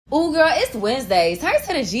Ooh, girl, it's Wednesdays. Turn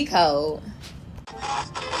to the G code.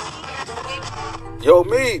 Yo,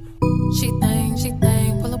 me. She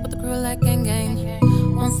think, pull up with the crew like gang gang.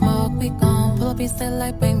 One smoke, we gon' pull up, he said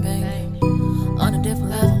like bang bang. On a different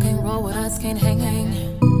level, can't roll with us, can't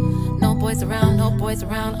hang. No boys around,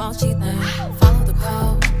 all she think. Follow the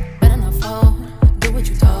code, better not fold. Do what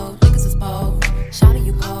you told, niggas is bold. Shawty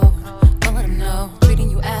you cold, don't let them know. Treating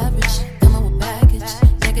you average, coming with baggage.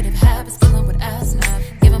 Negative habits, killing with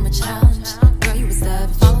assness. Give him a challenge, girl you a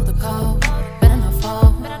savage. Follow the code, better not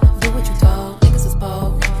fold. Do what you told, niggas is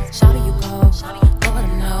bold. Shawty you cold, don't let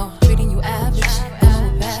them know. Treating you average,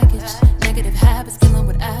 coming with baggage. Negative habits, killing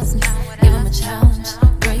with assness. Give him a challenge,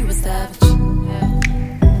 girl you a savage.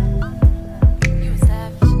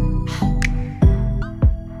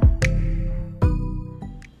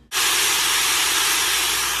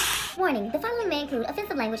 Warning, the following may include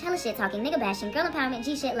offensive language, hella shit talking, nigga bashing, girl empowerment,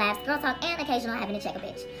 G-shit, laughs, girl talk, and occasional having to check a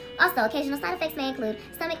bitch. Also, occasional side effects may include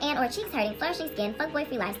stomach and or cheeks hurting, flourishing skin,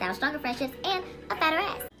 fuckboy-free lifestyle, stronger friendships, and a fatter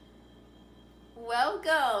ass.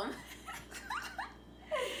 Welcome.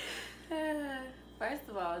 First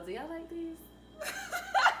of all, do y'all like these?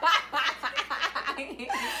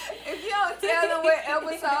 If you don't tell them what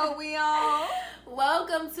episode we on.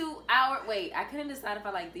 Welcome to our... Wait, I couldn't decide if I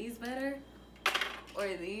like these better or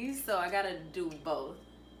these, so I gotta do both.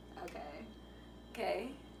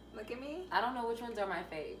 Okay? Look at me. I don't know which ones are my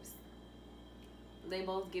faves. They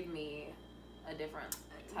both give me a different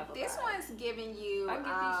type of This vibe. one's giving you. I get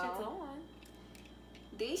these shits on.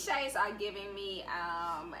 These shades are giving me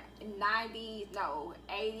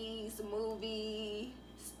 80s movie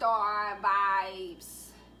star vibes.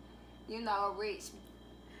 You know, rich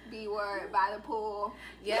B word by the pool.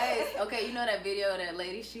 Yes. Okay, you know that video of that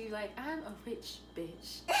lady? She's like, I'm a rich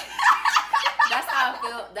bitch. That's how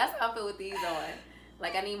I feel with these on.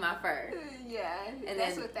 Like, I need my fur. Yeah, And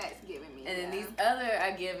that's then- what that's giving me. And then yeah.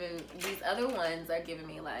 these other ones are giving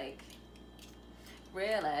me like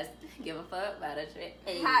realize, give a fuck about a trick.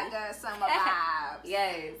 Hot girl summer vibes.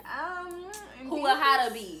 Yes. Who these- a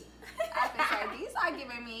hotta be? I can say these are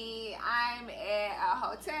giving me. I'm at a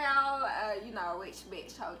hotel, rich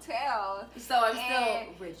bitch hotel. So I'm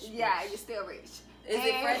And- still rich. Yeah, bitch. you're still rich. Is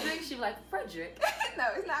it Frederick? She be like, Frederick. No,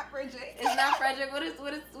 it's not Bridget. It's not Frederick. What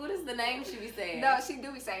is the name she be saying? No, she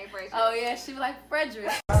do be saying Frederick. Oh yeah, she be like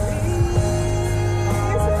Frederick. What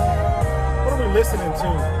are we listening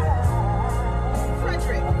to?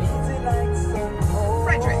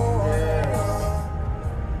 Frederick.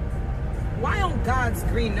 Why on God's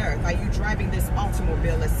green earth are you driving this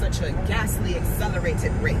automobile at such a ghastly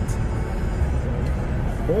accelerated rate?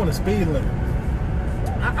 Going the speed limit.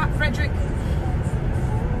 Frederick,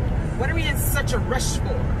 what are we in such a rush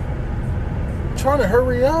for? Trying to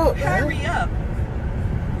hurry up, man. Hurry up.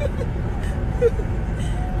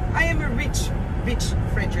 I am a rich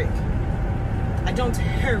Frederick. I don't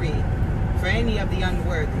hurry for any of the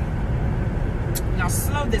unworthy. Now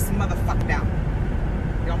slow this motherfucker down.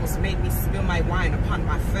 You almost made me spill my wine upon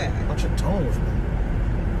my fur. Watch your tones, man.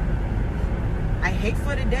 I hate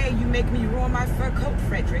for the day you make me ruin my fur coat,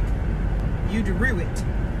 Frederick. You'd rue it.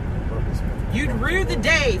 You'd rue the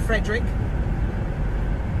day, Frederick.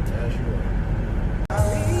 As you are.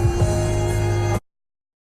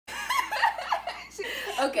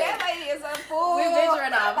 Okay. That lady is a fool. We're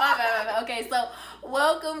venturing off. My bad. Okay, so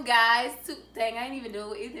welcome guys to dang, I ain't even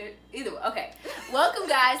do it either. Okay. Welcome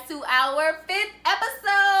guys to our 5th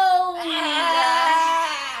episode.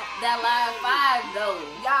 That live 5 though.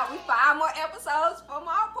 Y'all, we 5 more episodes for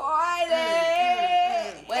my party.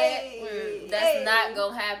 Wait, that's not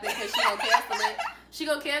gonna happen because she gonna cancel it. She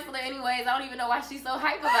gonna cancel it anyways. I don't even know why she's so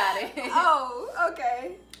hype about it. Oh,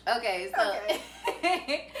 okay. Okay, so I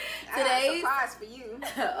got a today's surprise for you.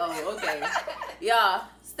 oh, okay. Y'all,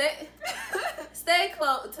 stay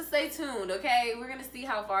close to stay tuned, okay? We're gonna see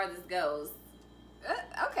how far this goes.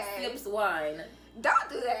 Okay. Sips wine. Don't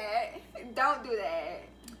do that.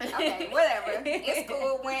 Okay, whatever. It's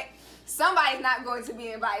cool when somebody's not going to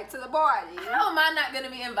be invited to the party. How am I not gonna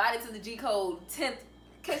be invited to the G Code 10th?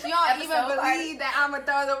 Cause you don't even Episode believe that I'ma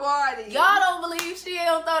throw the party. Y'all don't believe she ain't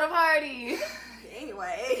gonna throw the party.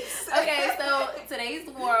 Anyways. Okay, so today's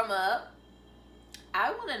warm up.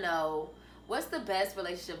 I wanna know, what's the best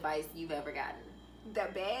relationship advice you've ever gotten? The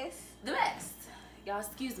best? The best. Y'all,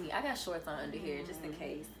 excuse me. I got shorts on under here just in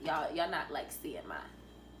case. Y'all not like seeing my.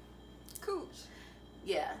 Cooch.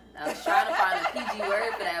 Yeah, I was trying to find a PG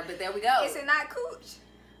word for that, but there we go. Is it not cooch?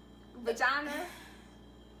 Vagina?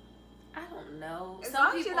 I don't know. As Some long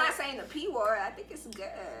as people, you're not saying the P word, I think it's good.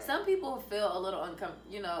 some people feel a little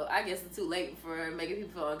uncomfortable. You know, I guess it's too late for making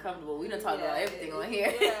people feel uncomfortable. We done talked about everything on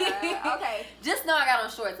here. Yeah, okay. Just know I got on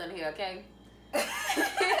shorts on here, okay?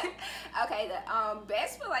 Okay, the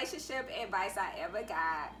best relationship advice I ever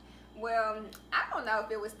got. Well, I don't know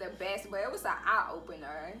if it was the best, but it was an eye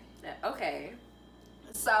opener. Okay.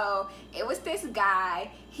 So it was this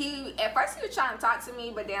guy. At first he was trying to talk to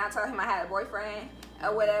me, but then I told him I had a boyfriend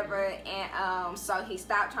or whatever, and so he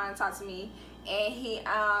stopped trying to talk to me, and he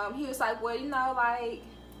was like, well, you know, like,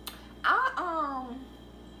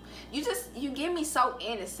 you give me so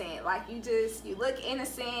innocent. Like, you look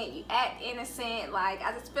innocent, you act innocent. Like,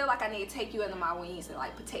 I just feel like I need to take you under my wings and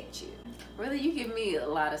like protect you. Really, you give me a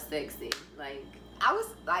lot of sexy. Like, I was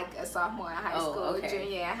like a sophomore in high school, okay.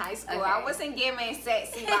 junior in high school. Okay. I wasn't giving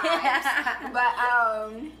sexy vibes,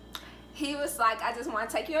 but he was like, I just want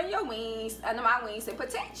to take you under my wings and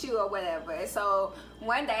protect you or whatever. So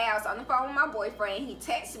one day I was on the phone with my boyfriend. He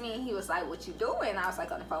texted me and he was like, what you doing? I was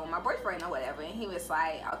like, on the phone with my boyfriend or whatever. And he was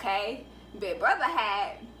like, okay, big brother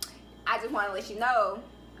hat. I just want to let you know,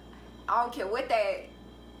 I don't care what that.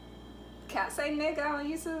 Can I say nigga on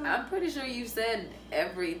YouTube? I'm pretty sure you said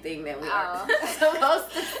everything that we Oh. are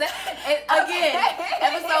supposed to say. And again,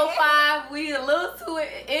 episode 5, we a little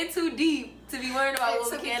too deep to be worried about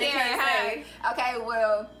what we can and can't say. Okay,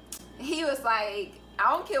 well, he was like,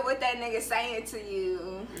 I don't care what that nigga saying to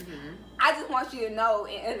you. Mm-hmm. I just want you to know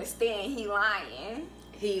and understand he lying.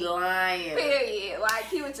 He lying. Period. Like,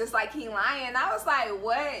 he was just like, he lying. I was like,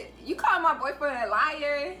 what? You call my boyfriend a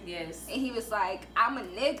liar? Yes. And he was like, I'm a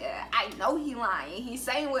nigga. I know he lying. He's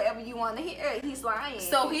saying whatever you want to hear. He's lying.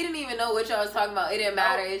 So he didn't even know what y'all was talking about. It didn't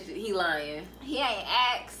matter. He lying. He ain't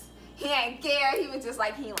asked. He ain't care. He was just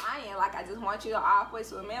like, he lying. Like, I just want you to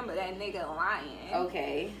always remember that nigga lying.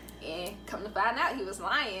 Okay. And come to find out, he was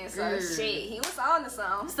lying. So shit, he was on to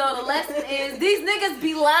something. So the lesson is these niggas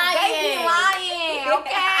be lying. They be lying,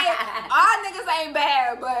 okay? All niggas ain't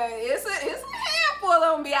bad, but it's a handful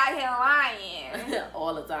of them be out here lying.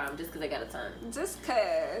 All the time, just because they got a ton. Just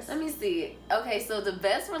cause. Let me see. Okay, so the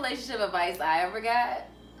best relationship advice I ever got,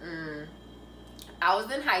 I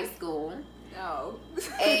was in high school. No.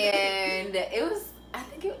 And I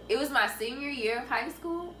think it was my senior year of high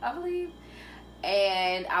school, I believe.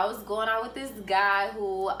 And I was going out with this guy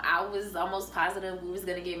who I was almost positive we was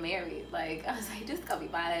gonna get married. Like, I was like, this gonna be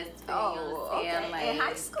my last thing. Oh, okay. Like, in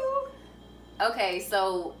high school? Okay,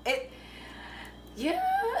 so yeah.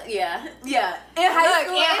 In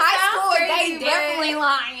high school, they definitely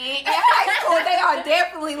lying. In high school, they are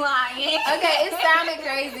definitely lying. Okay, it sounded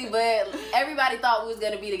crazy, but everybody thought we was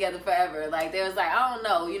gonna be together forever. Like, they was like, I don't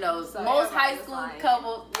know, So most high everybody was school lying.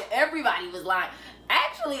 couples, everybody was lying.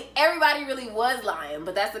 Actually, everybody really was lying,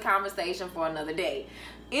 but that's a conversation for another day.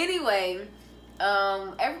 Anyway,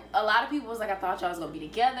 a lot of people was like, I thought y'all was gonna be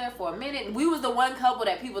together for a minute. We was the one couple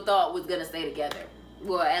that people thought was gonna stay together.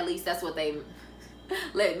 Well, at least that's what they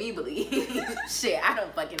let me believe. Shit, I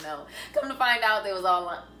don't fucking know. Come to find out, they was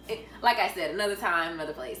all like I said, another time,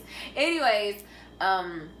 another place. Anyways,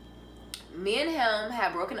 me and him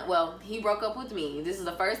had broken up. Well, he broke up with me. This is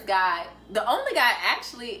the first guy, the only guy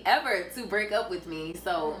actually ever to break up with me.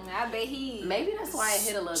 So I bet he maybe that's why it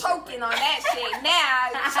hit a little choking different. on that shit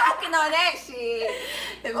now. Choking on that shit.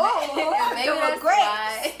 Oh, maybe the that's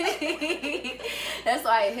why. That's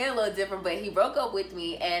why it hit a little different. But he broke up with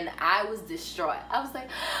me, and I was distraught. I was like,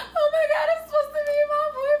 oh my God, I'm supposed to be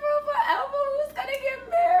my boyfriend forever. Who's gonna get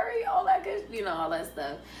married? All that good, all that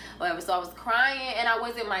stuff. Whatever. So I was crying, and I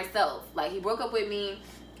wasn't myself. Like, he broke up with me.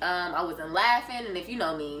 I wasn't laughing, and if you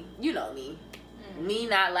know me, you know me. Me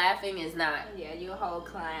not laughing is not. Yeah, you a whole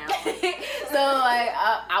clown. So like,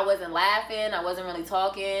 I wasn't laughing. I wasn't really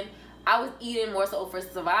talking. I was eating more so for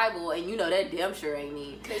survival, and that damn sure ain't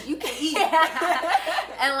me. Cause you can eat.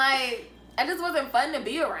 And like, it just wasn't fun to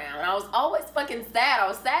be around. I was always fucking sad. I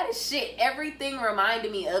was sad as shit. Everything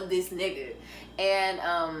reminded me of this nigga. And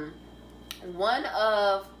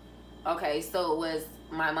so it was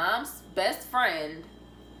my mom's best friend,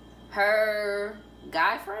 her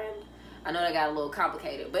guy friend. I know that got a little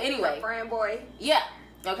complicated, but anyway. My friend boy. Yeah.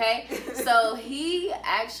 Okay. So he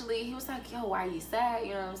was like, yo, why are you sad?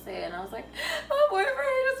 You know what I'm saying? And I was like, my boyfriend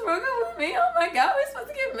just broke up with me. Oh my God, we're supposed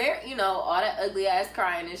to get married. All that ugly ass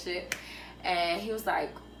crying and shit. And he was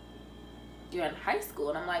like, you're in high school.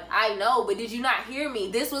 And I'm like, I know, but did you not hear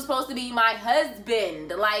me? This was supposed to be my husband.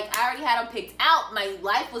 Like, I already had him picked out. My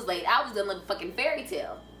life was laid out. I was in a fucking fairy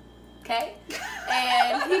tale. Okay?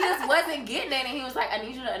 And he just wasn't getting it. And he was like, I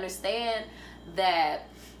need you to understand that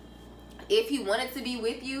if he wanted to be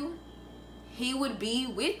with you, he would be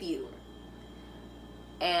with you.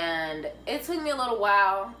 And it took me a little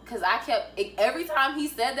while because every time he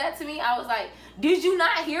said that to me, I was like, did you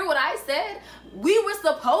not hear what I said? We were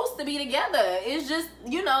supposed to be together. It's just,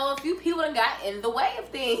 a few people done got in the way of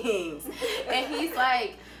things. And he's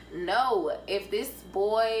like, no, if this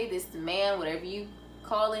boy, this man, whatever you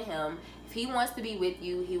calling him, if he wants to be with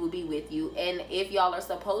you, he will be with you. And if y'all are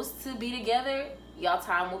supposed to be together, y'all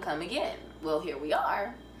time will come again. Well, here we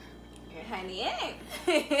are. Honey, ain't.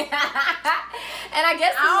 And I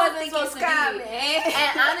guess he wasn't supposed to be.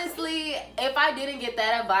 And honestly, if I didn't get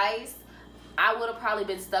that advice, I would have probably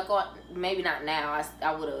been stuck on, maybe not now,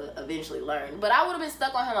 I would have eventually learned, but I would have been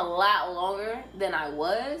stuck on him a lot longer than I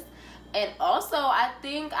was. And also, I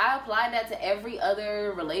think I applied that to every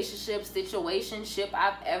other relationship, situationship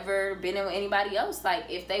I've ever been in with anybody else. Like,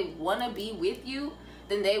 if they want to be with you,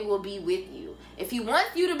 then they will be with you. If he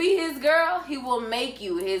wants you to be his girl, he will make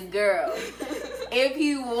you his girl. If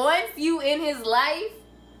he wants you in his life,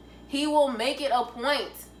 he will make it a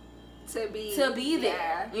point to be there.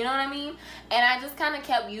 Yeah. You know what I mean? And I just kind of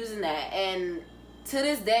kept using that. And to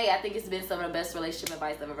this day, I think it's been some of the best relationship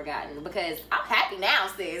advice I've ever gotten, because I'm happy now,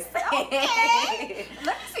 sis. Okay.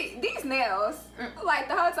 Let me see. These nails, like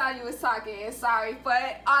the whole time you was talking, sorry,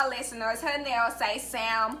 but our listeners, her nails say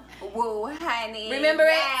Sam Woo, honey. Remember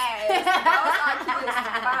yes. it? Those are cute as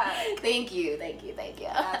fuck. Thank you. Okay,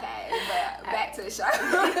 but back to the show.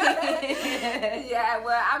 Yeah,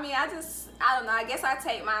 well, I mean, I don't know. I guess I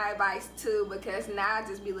take my advice too, because now I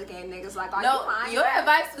just be looking at niggas like, are you lying? Your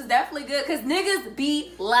advice was definitely good, because niggas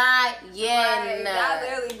be lying. Right. I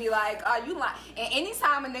literally be like, are you lying? And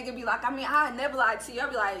anytime a nigga be like, I mean, I never lied to you, I'll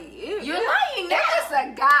be like, you're lying now. There's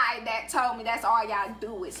a guy that told me that's all y'all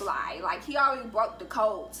do is lie. Like, he already broke the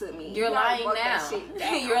code to me. You're lying now.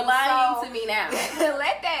 That You're lying to me now.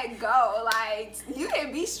 Let that go. Like, you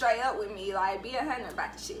can be straight up with me. Like, be 100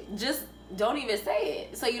 about the shit. Just don't even say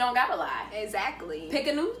it, so you don't gotta lie. Exactly. Pick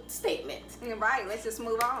a new statement. Right, let's just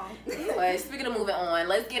move on. Anyway, speaking of moving on,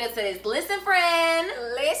 let's get into this. Listen, friend.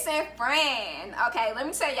 Okay, let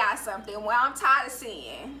me tell y'all something. Well, I'm tired of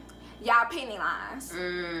seeing y'all penny lines.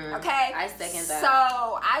 Okay? I second that.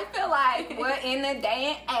 So, I feel like we're in a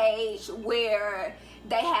day and age where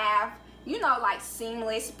they have, like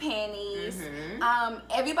seamless panties.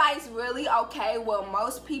 Everybody's really okay. Well,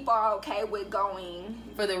 most people are okay with going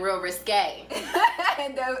for the real risque.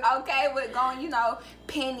 And they're okay with going,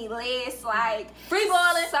 penniless, like free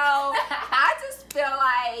balling. So I just feel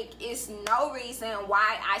like it's no reason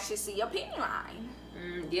why I should see a penny line.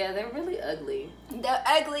 Yeah, they're really ugly. They're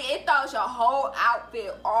ugly. It throws your whole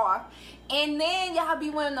outfit off. And then y'all be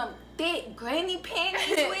wearing them thick granny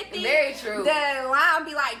panties with it. Very true. The line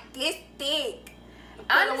be like this thick.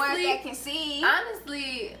 Honestly, the ones that can see.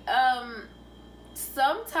 Honestly,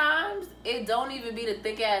 sometimes it don't even be the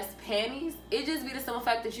thick ass panties. It just be the simple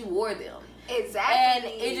fact that you wore them.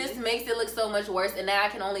 Exactly. And it just makes it look so much worse. And now I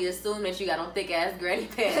can only assume that you got on thick ass granny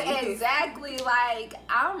panties. Exactly. Like,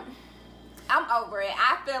 I'm over it.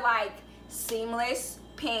 I feel like seamless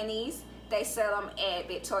panties, they sell them at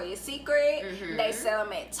Victoria's Secret. They sell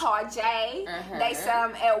them at Target. They sell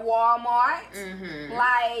them at Walmart.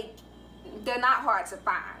 Like, they're not hard to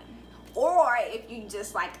find. Or if you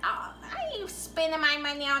just like, oh, I ain't spending my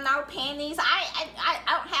money on no panties. I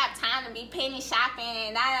don't have time to be penny shopping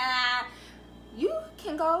and you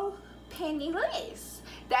can go penniless.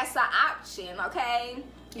 That's an option, okay?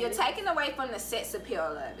 You're taking away from the sex appeal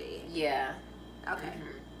of it. Yeah. Okay.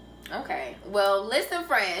 Okay. Well, listen,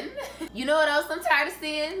 friend. You know what else I'm tired of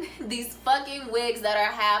seeing? These fucking wigs that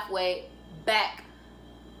are halfway back,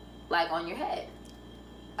 like on your head.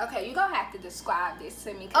 Okay, you're gonna have to describe this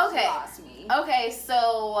to me because you lost me. Okay,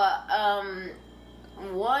 so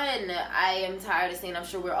one, I am tired of seeing, I'm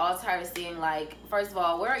sure we're all tired of seeing, like, first of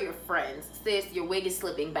all, where are your friends? Sis, your wig is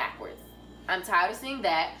slipping backwards. I'm tired of seeing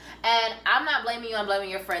that. And I'm not blaming you, I'm blaming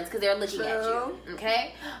your friends because they're looking at you.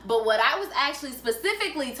 Okay? But what I was actually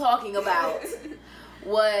specifically talking about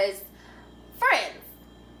was, friends,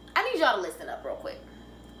 I need y'all to listen up real quick.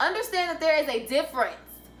 Understand that there is a difference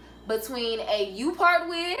between a U-part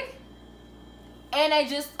wig and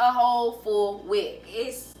a whole full wig.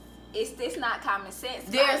 Is this not common sense?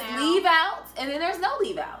 There's leave out and then there's no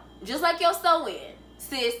leave out. Just like your sew in.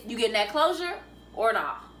 Sis, you getting that closure or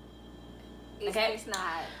not? Okay. It's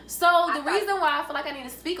not. So the reason why I feel like I need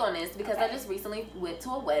to speak on this because I just recently went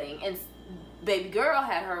to a wedding and baby girl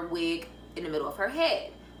had her wig in the middle of her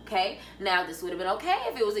head. Okay. Now this would have been okay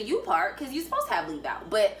if it was a U part because you're supposed to have leave out.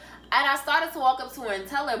 And I started to walk up to her and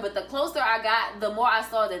tell her, but the closer I got, the more I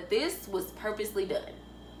saw that this was purposely done.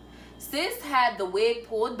 Sis had the wig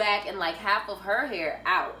pulled back and like half of her hair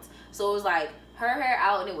out. So it was like her hair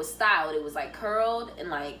out and it was styled. It was like curled and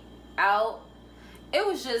like out. It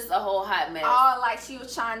was just a whole hot mess. Oh, like she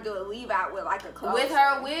was trying to do a leave out with like a close. With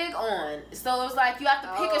her wig on. So it was like you have to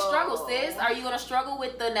pick a struggle, Oh. sis. Are you gonna struggle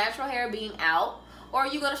with the natural hair being out? Or are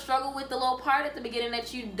you gonna struggle with the little part at the beginning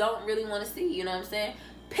that you don't really want to see? You know what I'm saying?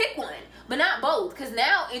 Pick one. But not both. Because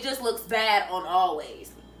now it just looks bad on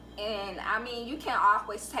always. And I mean, you can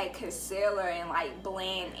always take concealer and like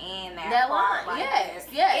blend in that That part. line, Like, yes,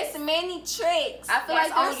 yes. It's many tricks. I feel that's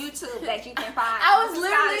like on there's- YouTube that you can find. I was You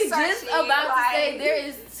literally gotta just search it, about to say like- there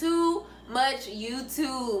is too much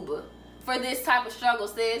YouTube for this type of struggle,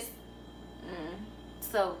 sis.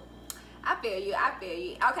 So, I feel you.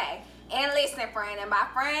 Okay. And listen, friend, and my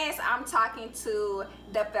friends, I'm talking to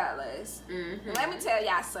the fellas. Let me tell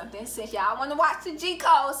y'all something. Since y'all want to watch the G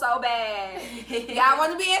Code so bad, y'all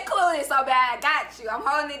want to be included so bad, I got you. I'm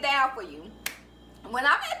holding it down for you. When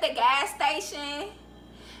I'm at the gas station,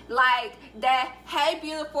 like that, hey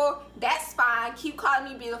beautiful, that's fine. Keep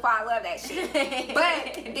calling me beautiful. I love that shit.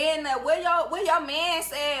 But then what your man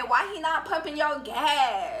said, why he not pumping your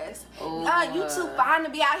gas? You too fine to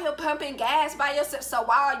be out here pumping gas by yourself. So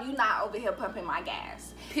why are you not over here pumping my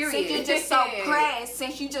gas? Period. Since you're just so pressed,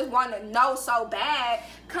 since you just want to know so bad,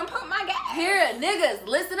 come pump my gas. here, niggas,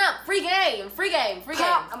 listen up. Free game.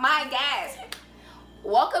 Pump my gas.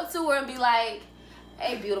 Walk up to her and be like,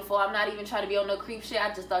 hey, beautiful, I'm not even trying to be on no creep shit.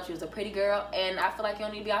 I just thought you was a pretty girl, and I feel like you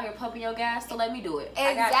don't need to be out here pumping your gas, so let me do it.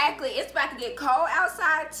 I got you. Exactly. It's about to get cold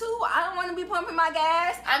outside too. I don't want to be pumping my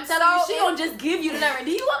gas. I'm telling you, she gonna just give you the number. Do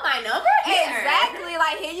you want my number? Here. Exactly.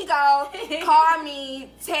 Like, here you go. Call me,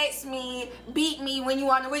 text me, beat me when you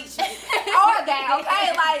want to reach me. All that,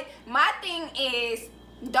 okay? Like, my thing is,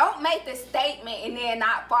 don't make the statement and then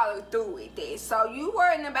not follow through with it. So you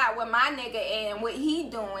worrying about what my nigga and what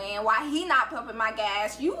he doing, why he not pumping my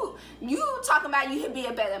gas. You talking about you could be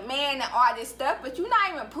a better man and all this stuff, but you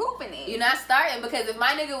not even proving it. You're not starting, because if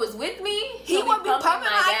my nigga was with me, He he'll would be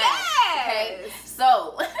pumping my gas. Okay,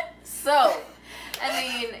 so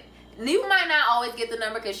I mean, you might not always get the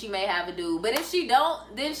number because she may have a dude, but if she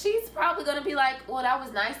don't, then she's probably gonna be like, well, that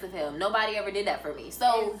was nice of him. Nobody ever did that for me,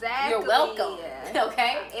 so Exactly. you're welcome.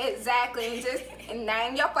 Okay. Exactly. And just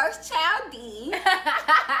name your first child D.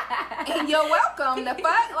 And you're welcome. The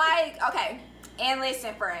fuck? Like, okay. And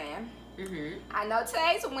listen, friend. I know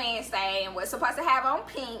today's Wednesday and we're supposed to have on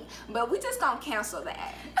pink, but we just gonna cancel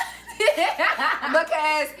that.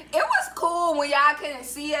 Because it was cool when y'all couldn't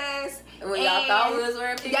see us. When y'all thought we was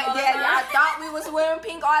wearing pink all the yeah, time. y'all thought we was wearing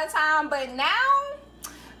pink all the time, but now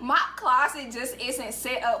my closet just isn't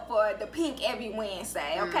set up for the pink every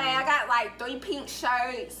Wednesday, okay? I got like 3 pink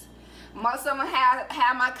shirts. Most of them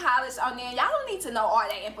have my college on there. Y'all don't need to know all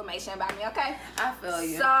that information about me, okay? I feel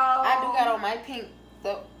you. So I do got on my pink,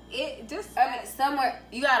 so it just I mean, somewhere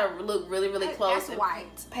you gotta look really, really close. That's and white.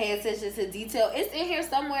 Pay attention to detail. It's in here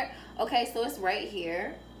somewhere. Okay, so it's right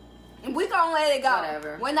here. We gonna let it go.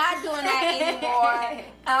 Whatever. We're not doing that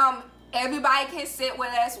anymore. Everybody can sit with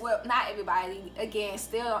us. Well, not everybody. Again,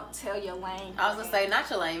 still don't tell your lame. I was gonna say, not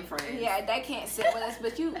your lame friends. Yeah, they can't sit with us,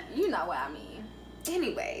 but you know what I mean.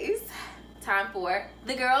 Anyways, time for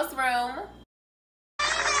the girls' room.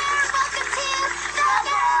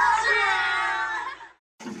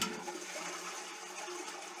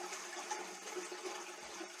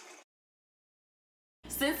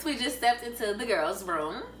 Since we just stepped into the girls'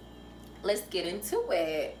 room, let's get into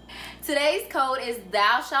it. Today's code is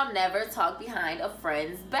thou shalt never talk behind a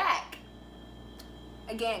friend's back.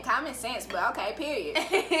 Again, common sense, but okay, period.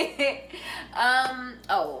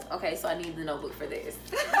 Okay, so I need the notebook for this.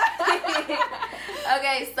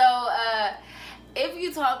 Okay, so if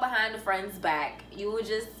you talk behind a friend's back, you would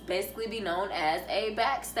just basically be known as a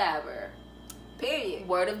backstabber. Period.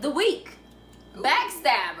 Word of the week.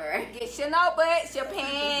 Backstabber. Get your notebooks, your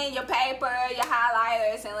pen, your paper, your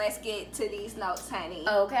highlighters, and let's get to these notes, honey.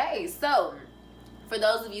 Okay, so for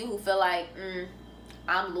those of you who feel like,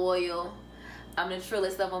 I'm loyal, I'm the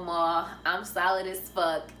trillest of them all, I'm solid as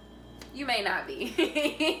fuck, you may not be.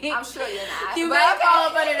 I'm sure you're not. You but may okay. fall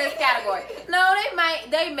up under this category. No,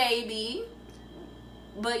 they may be.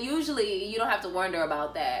 But usually you don't have to wonder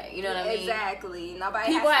about that. You know what I mean? Exactly.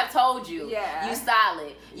 Nobody People has have told you. Yeah. You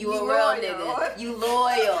solid. You a You real loyal. nigga. You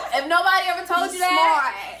loyal. If nobody ever told to you be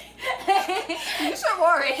that, smart. You should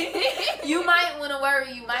worry. you might want to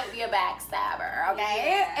worry. You might be a backstabber,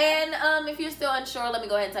 okay? Yeah. And if you're still unsure, let me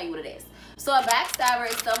go ahead and tell you what it is. So a backstabber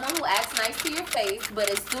is someone who acts nice to your face, but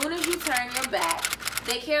as soon as you turn your back,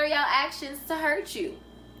 they carry out actions to hurt you.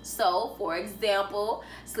 So, for example,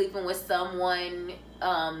 sleeping with someone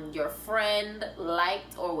your friend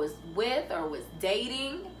liked or was with or was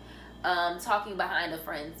dating, talking behind a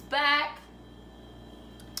friend's back,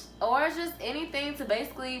 or just anything to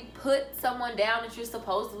basically put someone down that you're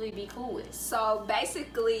supposedly be cool with. So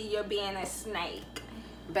basically, you're being a snake.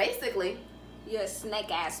 Basically. You're a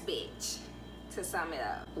snake ass bitch. To sum it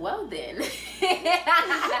up. Well then. That's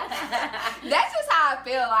just how I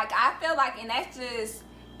feel. Like, I feel like, and that's just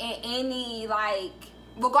in any, like,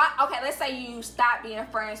 okay, let's say you stop being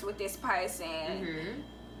friends with this person. Mm-hmm.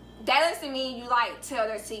 That doesn't mean you, like, tell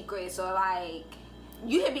their secrets or, like,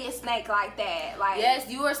 you could be a snake like that. Like, yes,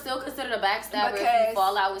 you are still considered a backstabber if you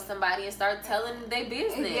fall out with somebody and start telling their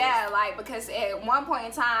business. Yeah, like, because at one point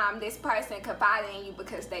in time, this person confided in you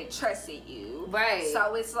because they trusted you. Right.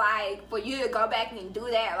 So it's like, for you to go back and do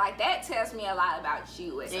that, like, that tells me a lot about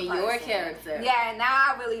you as a person. And your character. Yeah, and now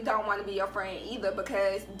I really don't want to be your friend either,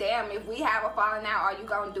 because, damn, if we have a falling out, are you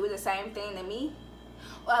going to do the same thing to me?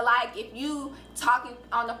 Or, like, if you talking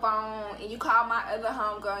on the phone and you call my other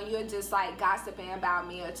homegirl and you're just, like, gossiping about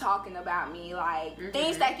me or talking about me, like,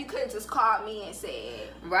 things that you could have just called me and said.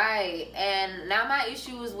 Right. And now my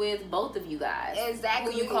issue is with both of you guys.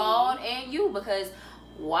 Exactly. Who you called and you, because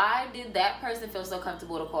why did that person feel so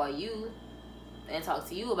comfortable to call you and talk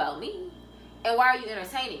to you about me? And why are you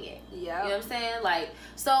entertaining it? Yeah. You know what I'm saying? Like,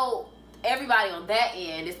 so everybody on that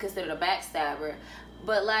end is considered a backstabber.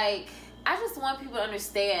 But, like, I just want people to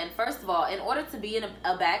understand, first of all, in order to be a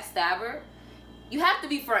backstabber, you have to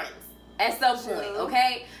be friends at some point,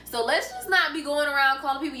 okay? So let's just not be going around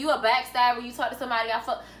calling people, you a backstabber, you talk to somebody,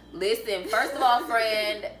 Listen, first of all,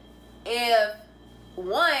 friend, if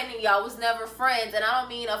y'all was never friends, and I don't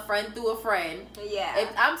mean a friend through a friend. Yeah. If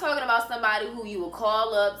I'm talking about somebody who you will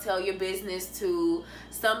call up, tell your business to,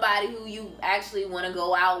 somebody who you actually want to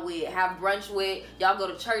go out with, have brunch with, y'all go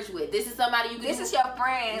to church with. This is somebody you can This is your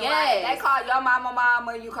friend. Yes. Like, they call your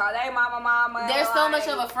mama, you call their mama. There's so like, much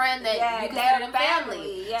of a friend that you consider them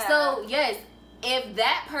family. Yeah. So, yes, if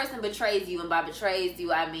that person betrays you, and by betrays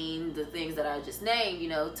you, I mean the things that I just named, you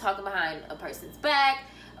know, talking behind a person's back,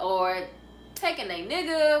 or taking they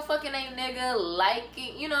nigga, fucking they nigga,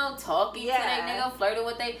 liking, you know, talking to they nigga, flirting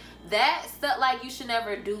with that stuff, like, you should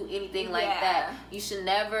never do anything like that. You should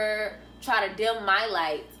never try to dim my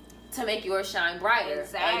light to make yours shine brighter.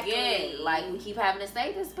 Exactly. Again, like, we keep having to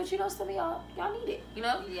say this, but you know, some of y'all need it, you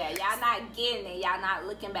know? Yeah, y'all not getting it. Y'all not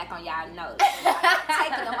looking back on y'all notes. Y'all not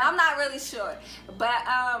taking them. I'm not really sure. But,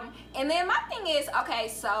 and then my thing is, okay,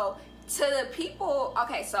 so to the people,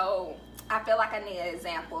 okay, so I feel like I need an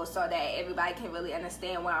example so that everybody can really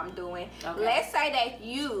understand what I'm doing. Okay. Let's say that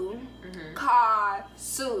you call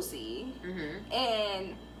Susie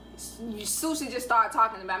and Susie just started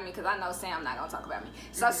talking about me, because I know Sam not gonna talk about me.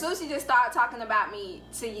 So Susie just started talking about me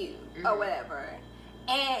to you or whatever.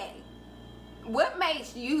 And what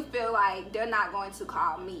makes you feel like they're not going to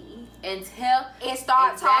call me and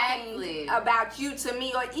start talking about you to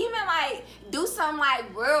me, or even like do some like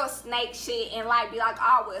real snake shit and like be like,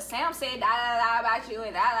 oh well, Sam said da da da about you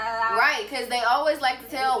and da da da. Right, because they always like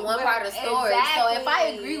to tell one part of the story. Exactly. So if I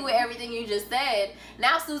agree with everything you just said,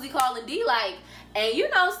 now Susie calling D like, and you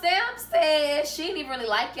know, Sam said she didn't even really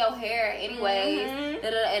like your hair anyways.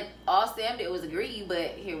 And all Sam did was agree,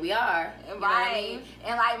 but here we are. You know what I mean?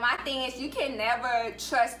 And like, my thing is, you can never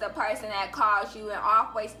trust the person that calls you and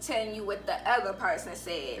always telling you what the other person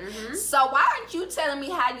said. So why aren't you telling me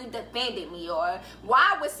how you defended me, or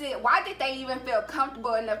why did they even feel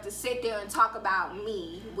comfortable enough to sit there and talk about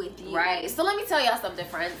me with you? Right. So let me tell y'all something,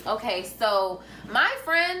 friends. Okay, so my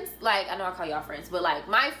friends, like, I know I call y'all friends, but like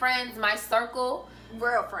my friends, my circle,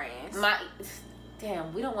 real friends.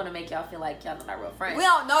 Damn, we don't want to make y'all feel like y'all not real friends. We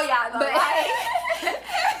don't know y'all, though, but, right?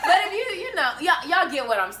 But if you know, y'all get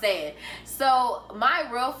what I'm saying. So my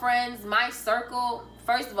real friends, my circle,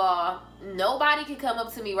 first of all, nobody can come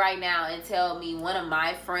up to me right now and tell me one of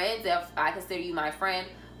my friends, if I consider you my friend,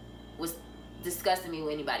 was discussing me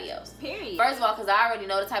with anybody else. Period. First of all, because I already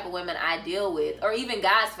know the type of women I deal with, or even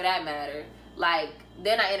guys for that matter. Like,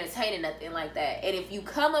 they're not entertaining nothing like that. And if you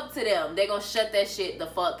come up to them, they're gonna shut that shit the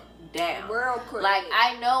fuck down. Real quick. Like,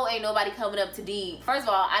 I know ain't nobody coming up to D. First of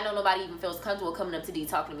all, I know nobody even feels comfortable coming up to D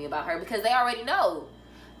talking to me about her, because they already know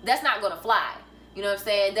that's not gonna fly. You know what I'm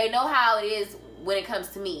saying? They know how it is when it comes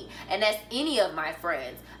to me. And that's any of my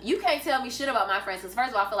friends. You can't tell me shit about my friends, because first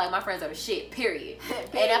of all, I feel like my friends are the shit, period. And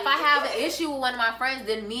if I have an issue with one of my friends,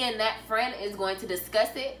 then me and that friend is going to discuss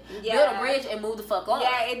it, build a bridge, and move the fuck on.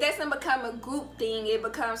 Yeah, it doesn't become a group thing. It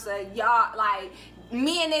becomes a y'all, like,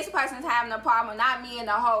 me and this person's having a problem, not me and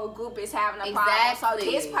the whole group is having a problem. So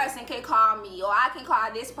this person can call me, or I can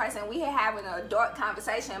call this person. We are having an adult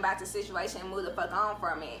conversation about the situation and move the fuck on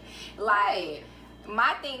from it. Like,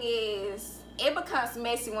 my thing is, it becomes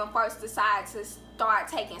messy when folks decide to start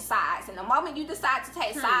taking sides. And the moment you decide to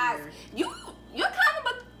take sides, you're kind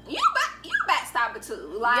of you backstabber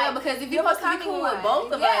too. Like, yeah, because if you're supposed to be cool with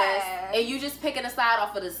both of us, and you just picking a side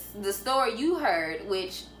off of the story you heard,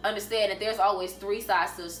 which understand that there's always 3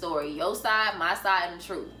 sides to the story: your side, my side, and the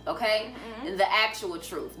truth. Okay, the actual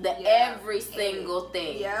truth, every single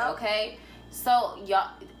thing. Okay, so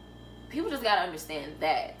y'all, people just gotta understand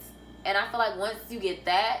that, and I feel like once you get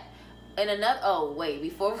that, and another. Oh wait,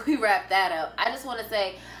 before we wrap that up, I just want to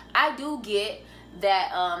say I do get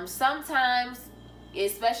that sometimes,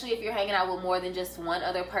 especially if you're hanging out with more than just one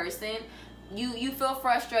other person, you feel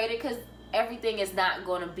frustrated because everything is not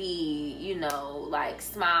going to be, you know, like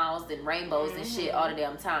smiles and rainbows and shit all the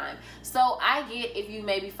damn time. So I get if you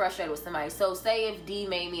may be frustrated with somebody. So say if D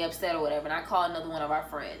made me upset or whatever, and I call another one of our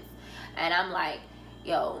friends, and I'm like,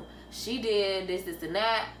 yo, she did this and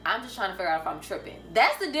that. I'm just trying to figure out if I'm tripping.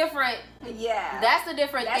 That's the different. Yeah. That's the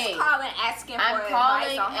different thing. Calling, asking for advice. I'm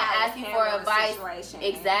calling and asking for advice.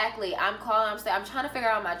 Exactly. I'm saying, I'm trying to figure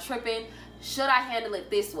out, am I tripping? Should I handle it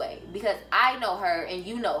this way? Because I know her and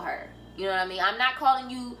you know her. You know what I mean? I'm not calling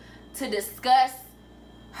you to discuss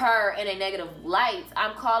her in a negative light.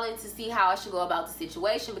 I'm calling to see how I should go about the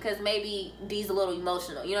situation, because maybe D's a little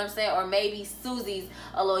emotional. You know what I'm saying? Or maybe Susie's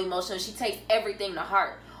a little emotional. She takes everything to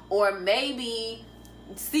heart. Or maybe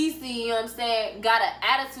Cece, you know what I'm saying, got an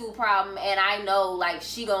attitude problem, and I know, like,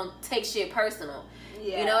 she gonna take shit personal.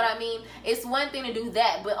 Yeah. You know what I mean? It's one thing to do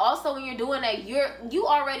that, but also when you're doing that, you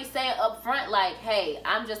already saying up front, like, hey,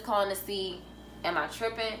 I'm just calling to see, am I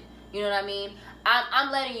tripping? You know what I mean?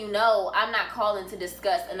 I'm letting you know I'm not calling to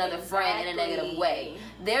discuss another friend in a negative way.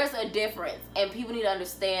 There's a difference, and people need to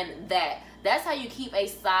understand that. That's how you keep a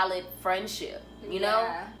solid friendship. You know?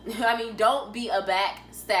 I mean, don't be a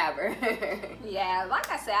backstabber. Yeah, like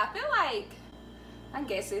I said, I feel like, I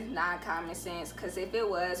guess it's not common sense, because if it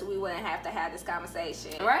was, we wouldn't have to have this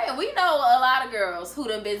conversation. Right, and we know a lot of girls who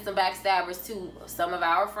done been some backstabbers to some of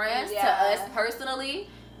our friends, to us personally.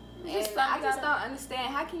 And I just don't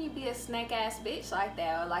understand, how can you be a snake ass bitch like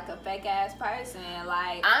that, or like a fake ass person?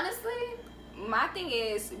 Like, honestly, my thing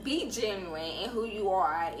is, be genuine in who you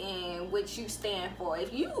are and what you stand for.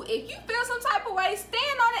 If you feel some type of way, stand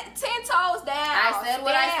on it 10 toes down. I said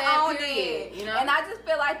what I said, period. You know? And I just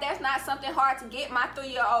feel like that's not something hard to get. My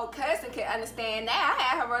 3-year-old cousin can understand that. I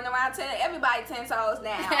had her running around telling everybody 10 toes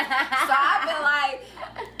down. So I feel like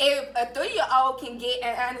if a 3-year-old can get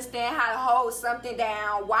and understand how to hold something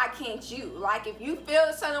down, why can't you? Like, if you feel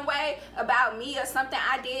a certain way about me or something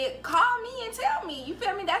I did, call me and tell me. You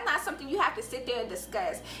feel me? That's not something you have to sit there and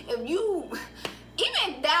discuss. If you,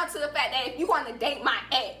 even down to the fact that if you want to date my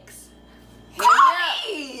ex, call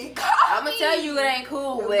me. I'm gonna tell you it ain't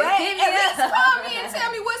cool, but at least call me and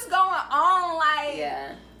tell me what's going on.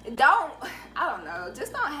 Like, I don't know,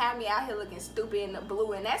 just don't have me out here looking stupid in the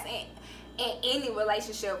blue. And that's in any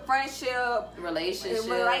relationship, friendship,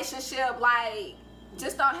 relationship. Like,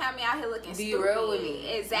 just don't have me out here looking stupid. Be real with me.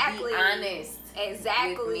 Exactly. Be honest.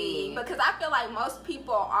 Exactly. Because I feel like most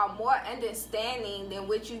people are more understanding than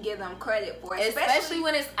what you give them credit for. Especially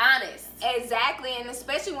when it's honest. Exactly. And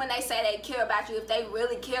especially when they say they care about you. If they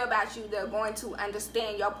really care about you, they're going to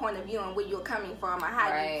understand your point of view and where you're coming from and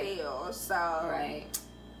how you feel. So,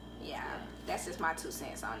 yeah. That's just my 2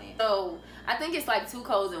 cents on it. So I think it's like 2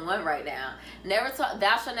 codes in one right now.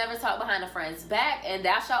 Thou shalt never talk behind a friend's back, and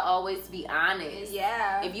thou shalt always be honest.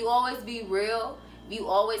 Yeah. If you always be real, if you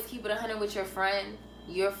always keep it 100 with your friend,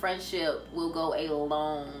 your friendship will go a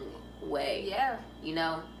long way. Yeah. You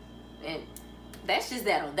know? And that's just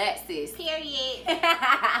that on that, sis. Period.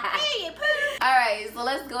 Period. Alright, so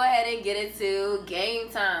let's go ahead and get into game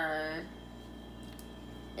time.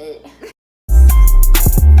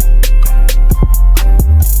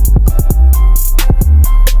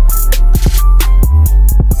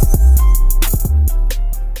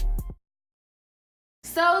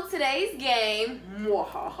 So today's game,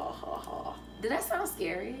 did that sound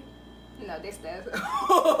scary? No, this does.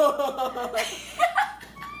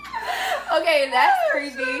 Okay, that's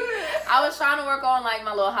creepy. I was trying to work on like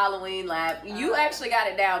my little Halloween laugh. You actually got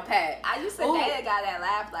it down pat. I used to date a guy that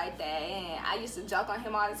laughed like that, and I used to joke on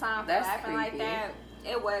him all the time for laughing like that.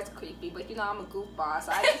 It was creepy, but you know I'm a goofball,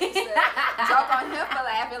 so I just used to joke on him for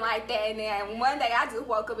laughing like that. And then one day I just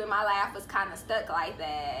woke up and my laugh was kind of stuck like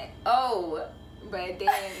that. Oh. But then,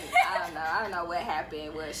 I don't know what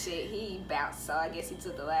happened. Well, shit, he bounced, so I guess he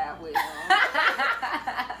took the laugh with him.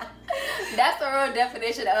 That's the real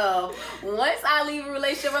definition of, once I leave a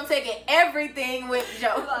relationship, I'm taking everything with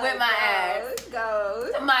my ass. Go.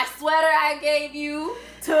 My sweater I gave you,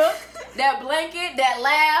 took. That blanket, that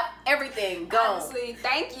laugh, everything gone. Honestly,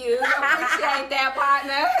 thank you. Appreciate that,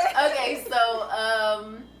 partner. Okay,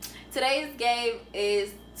 so today's game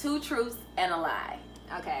is 2 truths and a lie.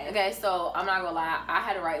 Okay. Okay, so I'm not gonna lie, I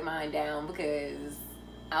had to write mine down because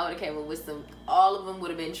I would have came up with all of them would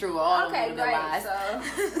have been true, all of them would have been lies.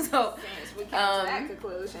 So since we came to that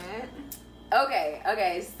conclusion.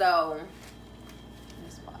 Okay, so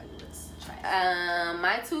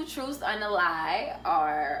my 2 truths and a lie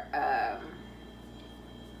are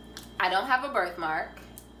I don't have a birthmark.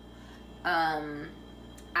 I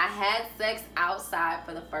had sex outside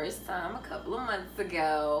for the first time a couple of months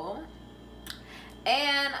ago.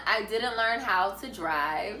 And I didn't learn how to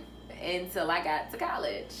drive until I got to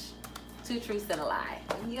college. 2 truths and a lie.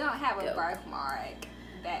 You don't have a birthmark.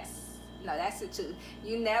 That's the truth.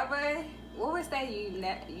 You never. What was that?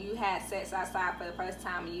 You had sex outside for the first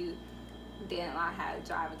time. And you didn't learn how to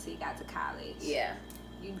drive until you got to college. Yeah.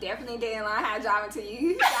 You definitely didn't learn how to drive until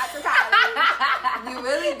you got to college. You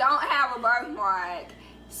really don't have a birthmark.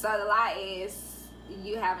 So the lie is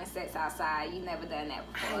you having sex outside. You never done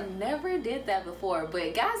that before. I never did that before,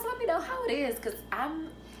 but guys, let me know how it is, because I'm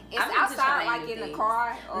into outside, trying like new in the things.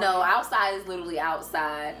 car? Or No, outside is literally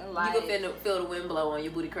outside. Like, you can feel the wind blow on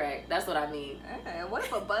your booty crack. That's what I mean. What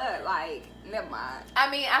if a bud? Like, never mind. I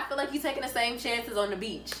mean, I feel like you're taking the same chances on the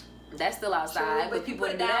beach. That's still outside, True, but people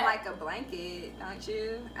put do down that. like a blanket, don't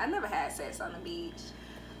you? I never had sex on the beach.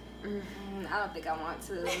 I don't think I want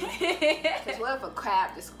to. Because what if a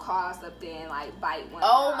crab just crawls up there and like bite one?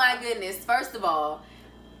 Oh my goodness! First of all,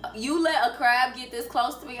 you let a crab get this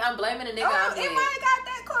close to me, I'm blaming the nigga. Oh, it might have got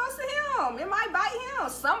that close to him. It might bite him.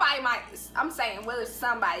 Somebody might. I'm saying, what if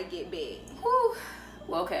somebody get big? Whew.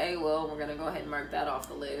 Well, okay, well, we're gonna go ahead and mark that off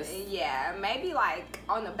the list. Yeah, maybe like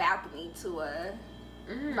on the balcony to a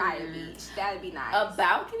by the beach. That'd be nice. A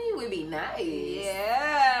balcony would be nice.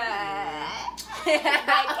 Yeah.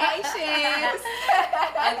 Vacations.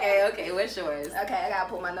 Okay, what's yours? Okay, I gotta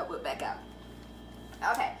pull my notebook back out.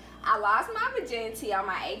 Okay, I lost my virginity on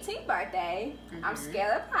my 18th birthday. I'm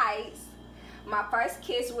scared of heights. My first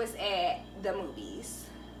kiss was at the movies.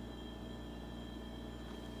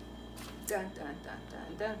 Dun dun dun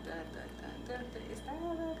dun dun dun dun dun dun. Is that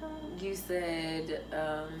how that goes? You said,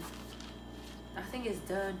 I think it's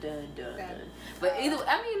dun dun dun. But either,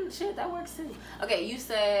 I mean, shit, that works too. Okay, you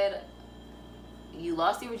said you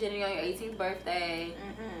lost your virginity on your 18th birthday.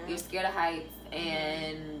 You're scared of heights,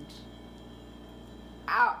 and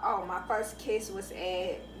my first kiss was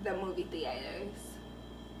at the movie theaters.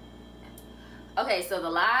 Okay, so the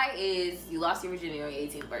lie is you lost your virginity on your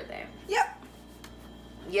 18th birthday. Yep.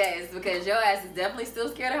 Yes, because your ass is definitely still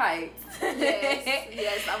scared of heights.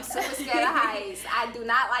 Yes, I'm super scared of heights. I do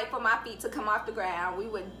not like for my feet to come off the ground. We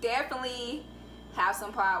would definitely have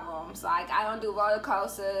some problems. Like, I don't do roller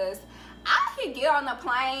coasters. I can get on the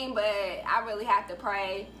plane, but I really have to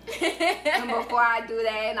pray before I do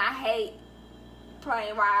that. And I hate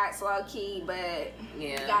plane rides low key, but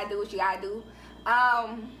you gotta do what you gotta do.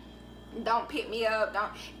 Don't pick me up.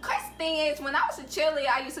 Cause the thing is, when I was a cheerleader,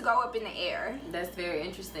 I used to go up in the air. That's very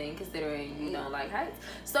interesting, considering you don't like heights.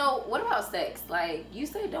 So, what about sex? Like, you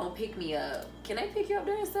say don't pick me up. Can they pick you up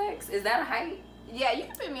during sex? Is that a height? Yeah, you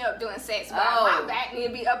can pick me up doing sex, but my back need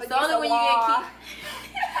to be up against a wall.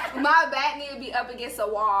 My back need to be up against a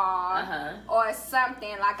wall or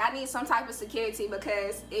something. Like, I need some type of security,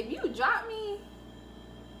 because if you drop me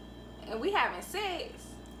and we having sex,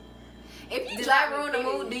 if you did drop I ruin me, the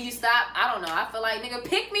mood? Do you stop? I don't know. I feel like, nigga,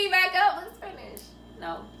 pick me back up. Let's finish.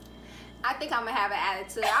 No. I think I'm gonna have an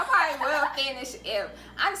attitude. I probably will finish if,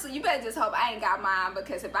 honestly, you better just hope I ain't got mine,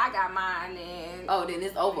 because if I got mine, then then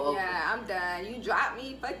it's over. Yeah, I'm done. You drop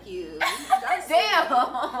me, fuck you.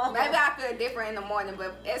 Damn. Maybe I feel different in the morning,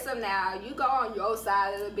 but as of now, you go on your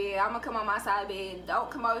side of the bed. I'm gonna come on my side of the bed.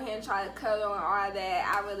 Don't come over here and try to cuddle and all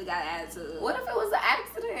that. I really got an attitude. What if it was an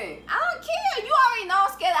accident? I don't care. You already know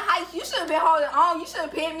I'm scared of heights. You should have been holding on. You should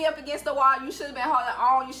have pinned me up against the wall. You should have been holding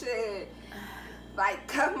on. You should like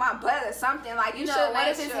cuff my butt or something. Like, you should. What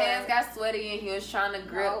if his hands got sweaty and he was trying to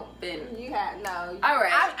grip and you had no. All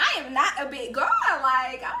right. I am not a big girl.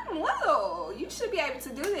 Like, I'm little. You should be able to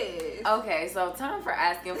do this. Okay, so time for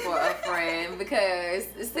asking for a friend, because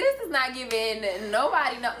sis is not giving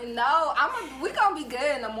nobody No, we gonna be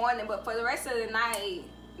good in the morning, but for the rest of the night,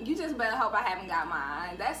 you just better hope I haven't got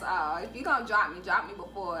mine. That's all. If you gonna drop me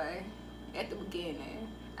before at the beginning,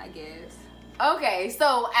 I guess. Okay,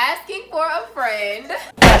 so asking for a friend.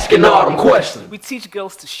 Asking all them questions. We teach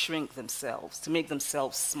girls to shrink themselves, to make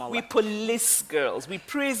themselves smaller. We police girls. We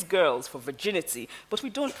praise girls for virginity, but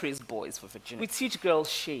we don't praise boys for virginity. We teach girls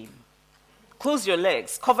shame. Close your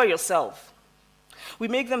legs. Cover yourself. We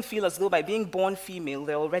make them feel as though by being born female,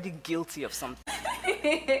 they're already guilty of something.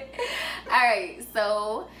 Alright,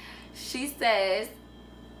 so she says,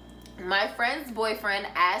 my friend's boyfriend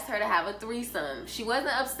asked her to have a threesome. She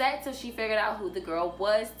wasn't upset till she figured out who the girl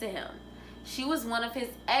was to him. She was one of his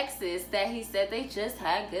exes that he said they just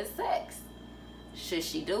had good sex. Should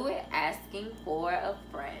she do it? Asking for a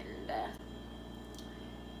friend.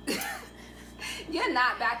 You're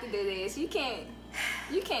not about to do this. You can't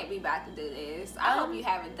be about to do this. I hope you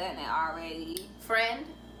haven't done it already. Friend,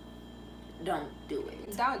 don't do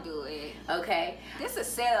it. Don't do it. Okay? This is a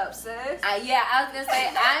setup, sis. Yeah, I was going to say,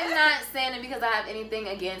 I'm not saying it because I have anything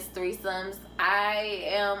against threesomes. I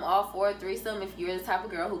am all for a threesome if you're the type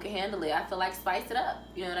of girl who can handle it. I feel like spice it up.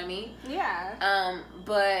 You know what I mean? Yeah.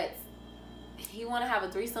 But he want to have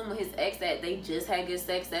a threesome with his ex that they just had good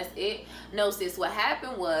sex. That's it. No, sis. What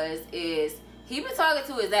happened is he been talking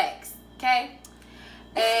to his ex, okay?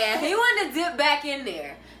 And he wanted to dip back in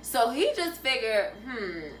there. So he just figured,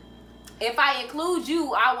 if I include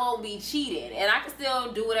you, I won't be cheated. And I can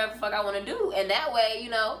still do whatever the fuck I want to do. And that way, you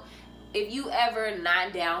know, if you ever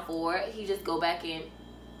not down for it, he just go back and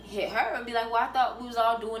hit her and be like, well, I thought we was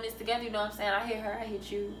all doing this together. You know what I'm saying? I hit her, I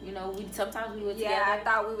hit you. You know, sometimes we were together. Yeah, I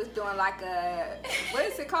thought we was doing like a, what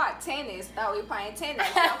is it called? Tennis. Thought we were playing tennis.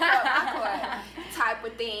 Type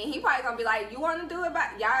of thing. He probably gonna be like, you want to do it?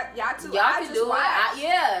 Y'all two? Y'all can do it.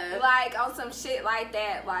 Yeah. Like on some shit like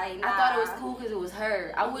that. Like, nah. I thought it was cool because it was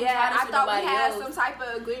her. I wouldn't try this with nobody else. I thought we had some type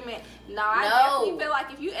of agreement. No, I definitely feel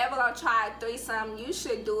like if you ever gonna try a threesome, you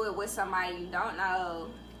should do it with somebody you don't know.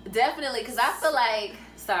 Definitely, because I feel like,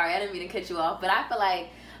 sorry, I didn't mean to cut you off, but I feel like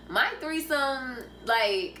my threesome,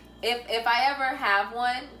 like, if I ever have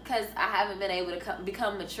one, because I haven't been able to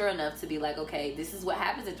become mature enough to be like, okay, this is what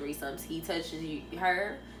happens at threesomes. He touches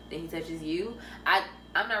her, then he touches you.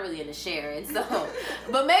 I'm not really into sharing, so,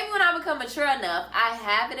 but maybe when I become mature enough, I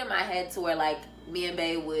have it in my head to where, like, me and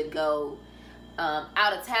Bae would go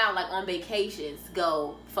out of town, like on vacations,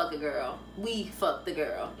 go fuck a girl. We fuck the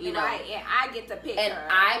girl, you know. Right, and I get to pick her. And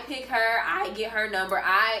I pick her, I get her number.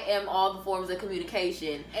 I am all the forms of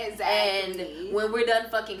communication. Exactly. And when we're done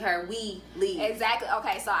fucking her, we leave. Exactly.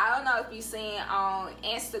 Okay, so I don't know if you seen on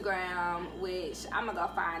Instagram, which I'm gonna go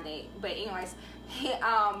find it. But anyways,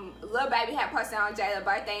 Lil Baby had posted on Jada's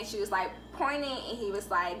birthday and she was like pointing and he was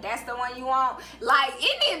like, that's the one you want? Like,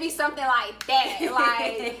 it need to be something like that.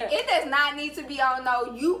 Like, it does not need to be on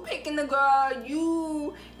no, you picking the girl,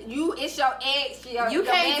 you it's your ex, your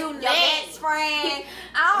best friend.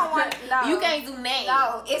 I don't want, no. You can't do names.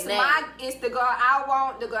 No, it's the girl I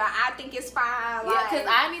want, the girl I think is fine. Like, yeah, because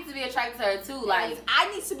I need to be attracted to her too. Like,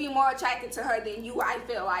 I need to be more attracted to her than you, I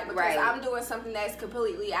feel like, because right. I'm doing something that's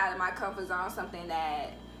completely out of my comfort zone, something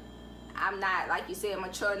that I'm not, like you said,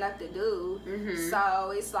 mature enough to do. Mm-hmm.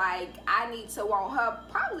 So it's like I need to want her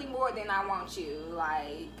probably more than I want you.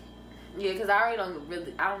 Like, yeah, because I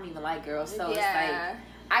don't even like girls. So yeah. It's like,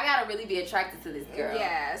 I gotta really be attracted to this girl.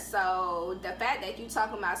 Yeah, so the fact that you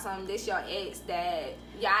talking about something, this your ex that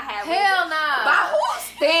y'all have hell no. By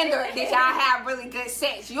whose standard did y'all have really good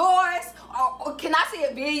sex? Yours? Or can I see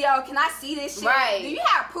a video? Can I see this shit? Right. Do you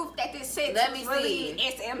have proof that this sex Let me is really see.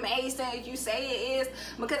 It's amazing if you say it is?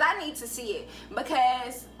 Because I need to see it.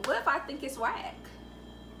 Because what if I think it's whack?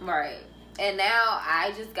 Right. And now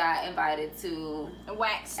I just got invited to A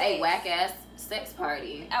whack sex. a whack ass sex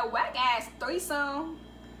party. A whack ass threesome.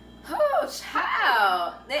 Oh,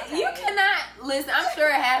 child. Okay. You cannot listen. I'm sure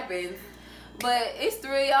it happens, but it's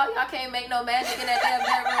three of y'all. Y'all can't make no magic in that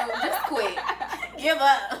damn bedroom. Just quit. Give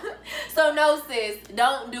up. So no, sis,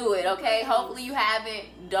 don't do it. Okay. Hopefully you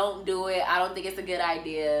haven't. Don't do it. I don't think it's a good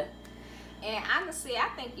idea. And honestly, I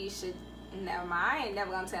think you should. Never mind. I ain't never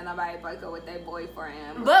gonna tell nobody to break up with their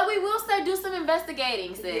boyfriend. But we will start do some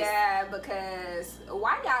investigating, sis. Yeah, because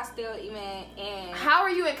why y'all still even in? How are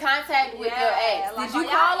you in contact with your ex? Like, Did you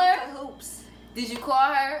y'all call her? into hoops? Did you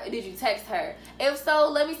call her? Or did you text her? If so,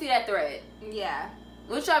 let me see that thread. Yeah.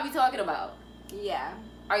 What y'all be talking about? Yeah.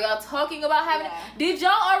 Are y'all talking about having? Yeah. Did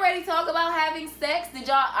y'all already talk about having sex? Are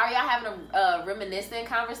y'all having a reminiscent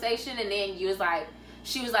conversation? And then she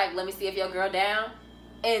was like, let me see if your girl down.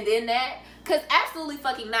 And then that, cause absolutely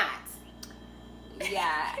fucking not.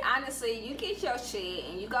 Yeah, honestly, you get your shit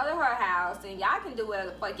and you go to her house and y'all can do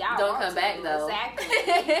whatever the fuck y'all Don't want come to. back though.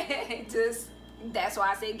 Exactly. That's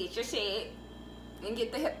why I said get your shit and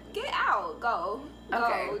get out. Go.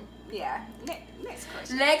 Okay. Yeah. Next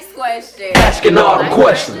question. Next question. Asking all the My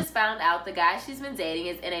questions. friend just found out the guy she's been dating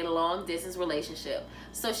is in a long distance relationship.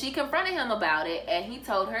 So she confronted him about it and he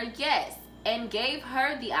told her yes and gave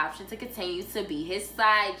her the option to continue to be his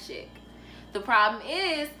side chick. The problem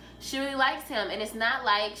is she really likes him, and it's not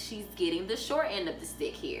like she's getting the short end of the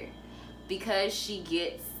stick here, because she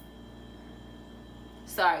gets.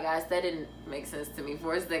 Sorry guys, that didn't make sense to me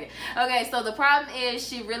for a second. Okay, so the problem is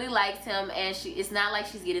she really likes him, and it's not like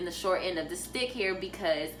she's getting the short end of the stick here,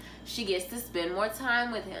 because she gets to spend more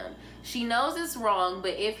time with him. She knows it's wrong,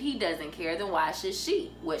 but if he doesn't care, then why should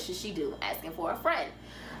she? What should she do? Asking for a friend.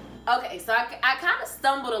 Okay, so I kind of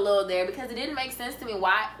stumbled a little there because it didn't make sense to me.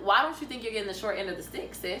 Why don't you think you're getting the short end of the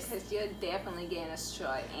stick, sis? Because you're definitely getting a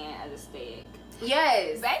short end of the stick.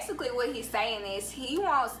 Yes. Basically, what he's saying is he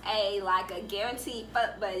wants a guaranteed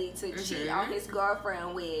fuck buddy to cheat on his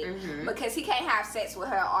girlfriend with, because he can't have sex with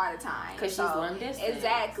her all the time. Because she's long distance.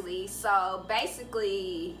 Exactly. So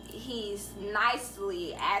basically, he's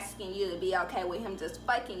nicely asking you to be okay with him just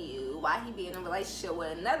fucking you while he be in a relationship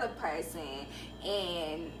with another person.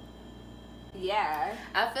 And yeah,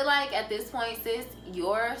 I feel like at this point, sis,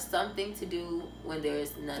 you're something to do when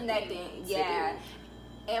there's nothing. Yeah.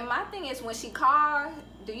 And my thing is, when she calls,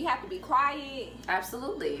 do you have to be quiet?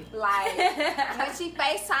 Absolutely. Like, when she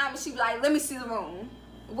FaceTime, she be like, let me see the room.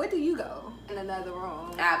 Where do you go? In another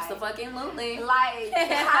room. Absolutely. Like,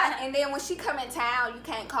 and then when she come in town, you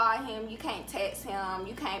can't call him, you can't text him,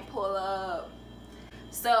 you can't pull up.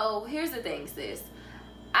 So, here's the thing, sis.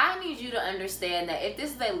 I need you to understand that if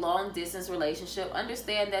this is a long distance relationship,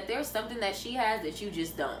 understand that there's something that she has that you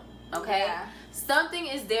just don't. Okay? Yeah. Something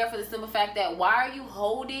is there for the simple fact that why are you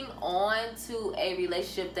holding on to a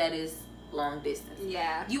relationship that is long distance?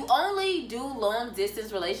 Yeah. You only do long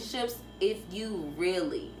distance relationships if you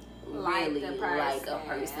really like a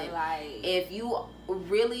person. If you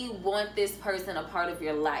really want this person a part of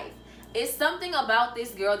your life. It's something about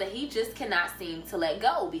this girl that he just cannot seem to let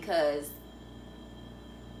go, because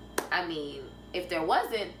I mean, if there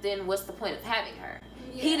wasn't, then what's the point of having her?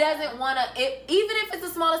 Yeah. He doesn't want to, even if it's the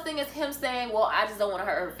smallest thing as him saying, well, I just don't want to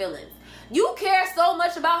hurt her feelings. You care so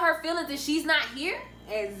much about her feelings and she's not here?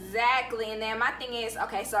 Exactly. And then my thing is,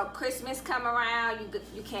 okay, so Christmas come around,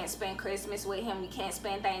 you can't spend Christmas with him, you can't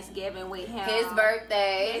spend Thanksgiving with him. His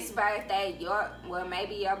birthday,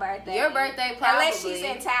 maybe your birthday. Your birthday, probably. Unless she's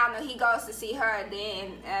in town and he goes to see her,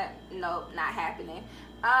 then nope, not happening.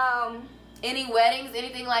 Any weddings,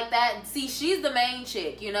 anything like that. See, she's the main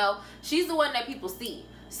chick, you know. She's the one that people see.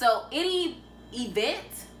 So any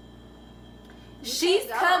event, she's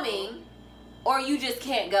coming, or you just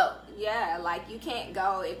can't go. Yeah, like you can't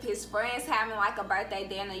go. If his friends having like a birthday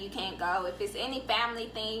dinner, you can't go. If it's any family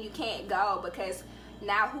thing, you can't go, because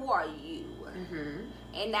now who are you?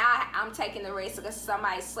 And now I'm taking the risk of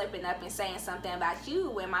somebody slipping up and saying something about you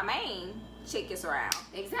when my main chick is around.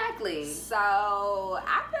 Exactly. So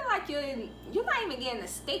I feel like you're not even getting a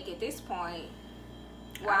stick at this point.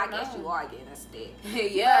 Well, I guess you are getting a stick.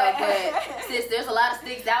 Yeah, but sis, there's a lot of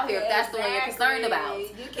sticks out here if that's the one you're concerned about.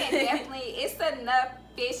 You can definitely, it's enough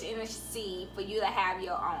fish in the sea for you to have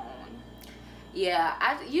your own.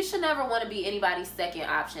 Yeah, you should never want to be anybody's second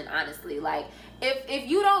option, honestly. Like, if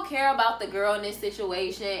you don't care about the girl in this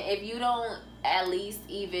situation, if you don't at least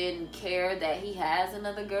even care that he has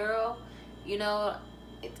another girl, you know,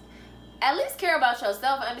 at least care about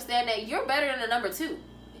yourself and understand that you're better than a number two.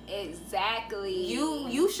 Exactly.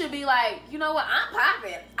 You should be like, you know what, I'm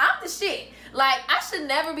popping. I'm the shit. Like, I should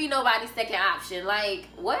never be nobody's second option. Like,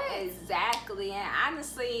 what? Exactly. And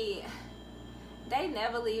honestly, they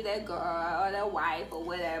never leave their girl or their wife or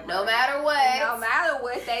whatever. No matter what. No matter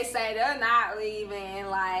what they say, they're not leaving.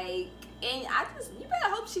 Like, and you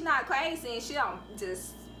better hope she's not crazy and she don't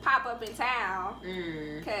just pop up in town.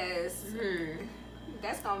 Because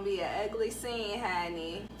that's going to be an ugly scene,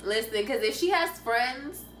 honey. Listen, because if she has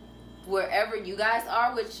friends wherever you guys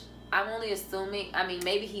are, which I'm only assuming, I mean,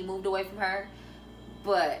 maybe he moved away from her,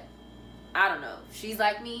 but I don't know. She's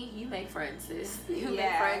like me, you make friends, sis. You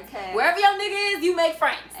make friends. Wherever your nigga is, you make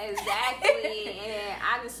friends. Exactly. And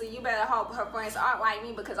honestly, you better hope her friends aren't like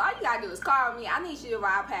me, because all you gotta do is call me. I need you to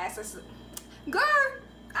ride past us. Girl,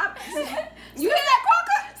 you hear that,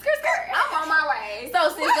 Crocker? Skirt. I'm on my way. So,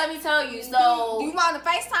 sis, let me tell you. So, you want to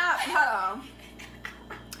FaceTime? Hold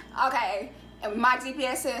on. Okay. And my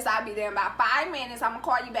GPS says I'll be there in about 5 minutes. I'm gonna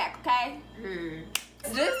call you back, okay?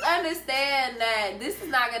 Just understand that this is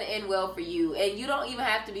not gonna end well for you, and you don't even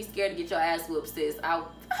have to be scared to get your ass whooped, sis. I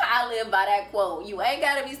live by that quote. You ain't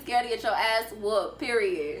gotta be scared to get your ass whooped.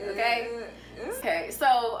 Period. Okay. Okay. So,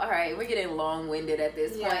 all right, we're getting long-winded at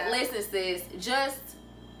this point. Listen, sis, just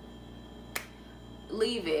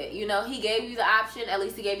leave it. You know, he gave you the option. At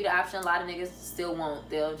least he gave you the option. A lot of niggas still won't.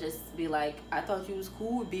 They'll just be like, I thought you was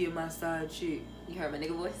cool with being my side chick. You heard my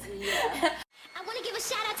nigga voice? Yeah. I want to give a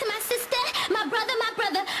shout out to my sister, my brother, and my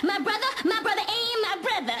brother, and my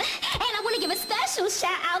brother. And I want to give a special special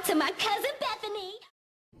shout out to my cousin Bethany.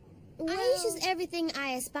 Aisha's everything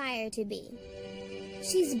I aspire to be.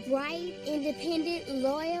 She's bright, independent,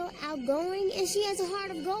 loyal, outgoing, and she has a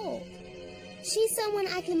heart of gold. She's someone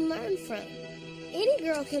I can learn from. Any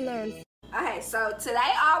girl can learn from. Okay, so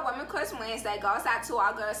today All Women Crush Wednesday goes out to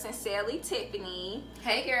our girl Sincerely Tiffany.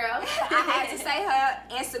 Hey, girl. I had to say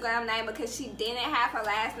her Instagram name because she didn't have her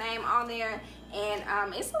last name on there,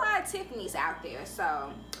 and it's a lot of Tiffany's out there.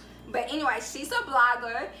 So, but anyway, she's a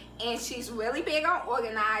blogger and she's really big on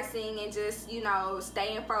organizing and just, you know,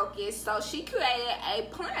 staying focused. So she created a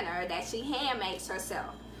planner that she hand makes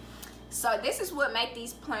herself. So this is what make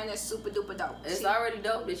these planners super duper dope. It's already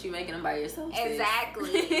dope that you're making them by yourself.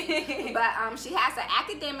 Exactly. But she has an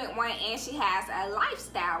academic one and she has a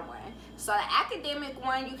lifestyle one. So the academic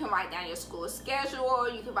one, you can write down your school schedule,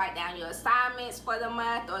 you can write down your assignments for the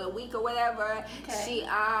month or the week or whatever. Okay.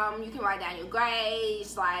 You can write down your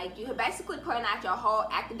grades. Like, you can basically plan out your whole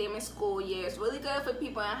academic school year. It's really good for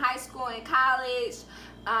people in high school and college.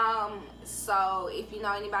 So if you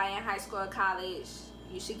know anybody in high school or college,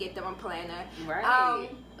 you should get them a planner. Right.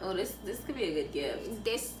 This could be a good gift.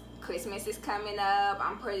 This Christmas is coming up.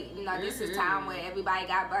 I'm pretty, this is time where everybody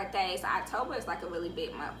got birthdays. October is like a really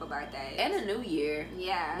big month for birthdays. And the new year.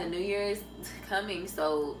 Yeah. The new year is coming,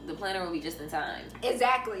 so the planner will be just in time.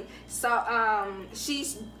 Exactly. So,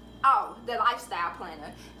 she's, the lifestyle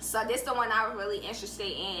planner. So this is the one I was really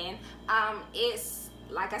interested in. It's,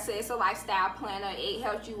 like I said, it's a lifestyle planner. It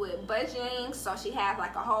helps you with budgeting. So she has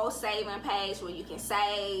like a whole saving page where you can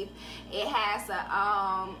save. It has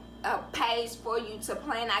a page for you to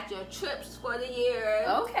plan out your trips for the year.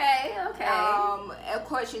 Okay. Of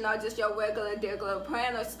course, just your regular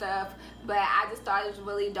planner stuff. But I just thought it was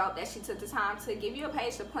really dope that she took the time to give you a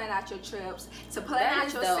page to plan out your trips, to plan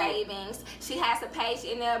out your savings. She has a page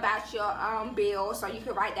in there about your bills, so you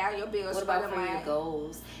can write down your bills for the month. What about for your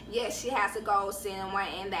goals? Yes, she has a goal setting one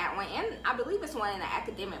and that one, and I believe it's one in the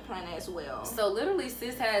academic planner as well. So literally,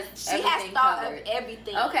 sis has everything has thought covered. Of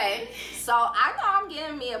everything. Okay. So I know I'm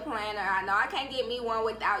getting me a planner. I know I can't get me one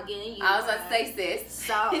without getting you. I was about to say, sis.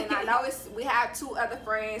 So, and I know we have 2 other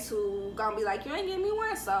friends who gonna be like, you ain't getting me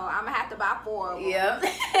one, so I'm gonna have to buy 4 of them. Yep.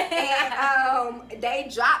 And they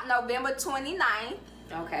dropped November 29th.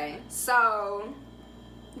 Okay. So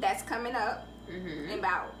that's coming up in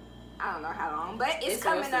about, I don't know how long, but it's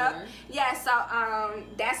coming up. Yeah, so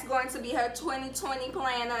that's going to be her 2020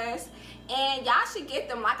 planners. And y'all should get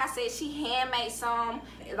them. Like I said, she handmade some.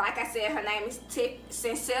 Like I said, her name is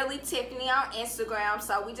Sincerely Tiffany on Instagram.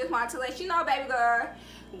 So we just wanted to let you know, baby girl,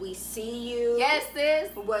 we see you. Yes, sis.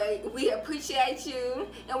 We appreciate you.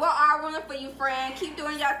 And we're all rooting for you, friend. Keep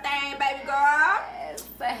doing your thing, baby girl. Yes.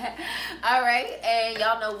 All right. And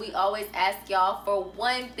y'all know we always ask y'all for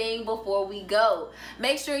one thing before we go.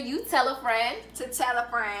 Make sure you tell a friend. To tell a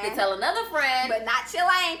friend. To tell another friend. But not your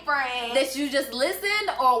lame friend. That you just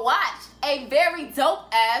listened or watched a very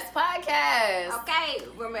dope-ass podcast. Okay.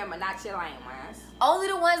 Remember, not your lame ones. Only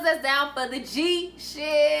the ones that's down for the G shit.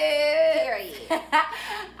 Period. All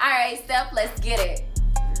right, Steph, let's get it.